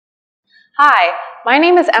Hi, my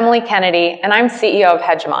name is Emily Kennedy, and I'm CEO of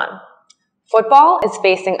Hedgemon. Football is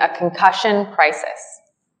facing a concussion crisis.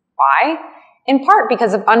 Why? In part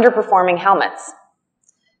because of underperforming helmets.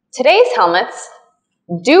 Today's helmets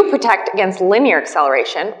do protect against linear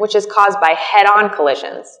acceleration, which is caused by head-on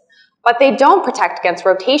collisions, but they don't protect against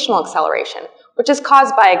rotational acceleration, which is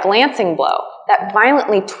caused by a glancing blow that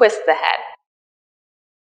violently twists the head.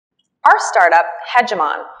 Our startup,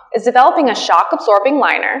 Hedgemon, is developing a shock-absorbing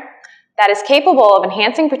liner that is capable of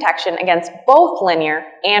enhancing protection against both linear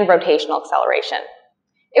and rotational acceleration.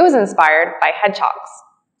 It was inspired by hedgehogs.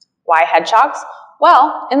 Why hedgehogs?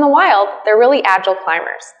 Well, in the wild, they're really agile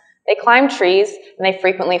climbers. They climb trees and they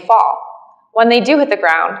frequently fall. When they do hit the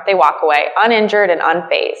ground, they walk away uninjured and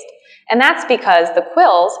unfazed. And that's because the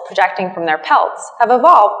quills projecting from their pelts have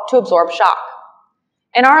evolved to absorb shock.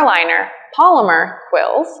 In our liner, polymer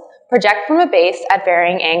quills project from a base at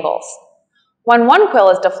varying angles. When one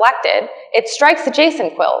quill is deflected, it strikes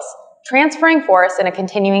adjacent quills, transferring force in a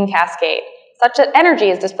continuing cascade, such that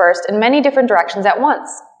energy is dispersed in many different directions at once.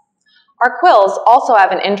 Our quills also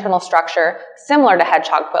have an internal structure similar to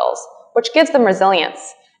hedgehog quills, which gives them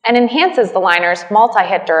resilience and enhances the liner's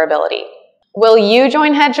multi-hit durability. Will you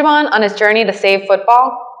join Hedgemon on his journey to save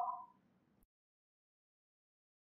football?